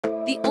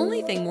The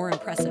only thing more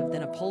impressive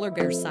than a polar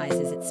bear's size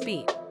is its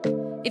speed.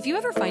 If you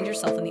ever find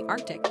yourself in the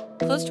Arctic,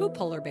 close to a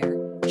polar bear,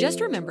 just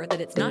remember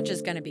that it's not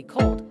just going to be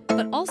cold,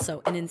 but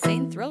also an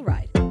insane thrill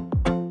ride.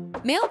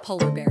 Male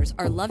polar bears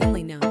are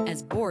lovingly known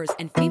as boars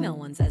and female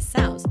ones as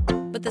sows,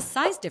 but the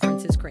size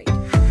difference is great.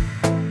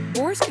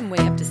 Boars can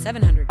weigh up to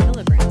 700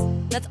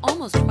 kilograms, that's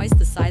almost twice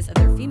the size of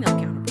their female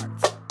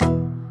counterparts.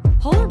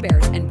 Polar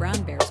bears and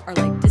brown bears are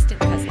like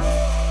distant cousins.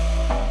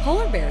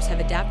 Polar bears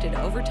have adapted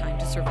over time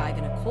to survive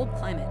in a cold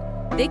climate.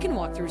 They can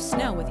walk through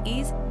snow with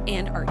ease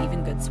and are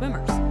even good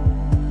swimmers.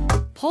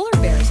 Polar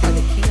bears are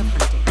the king of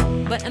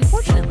hunting, but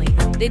unfortunately,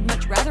 they'd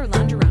much rather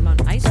lounge around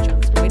on ice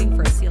chunks waiting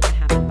for a seal to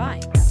happen by.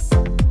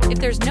 If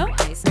there's no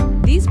ice,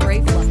 these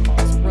brave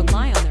fluffballs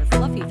rely on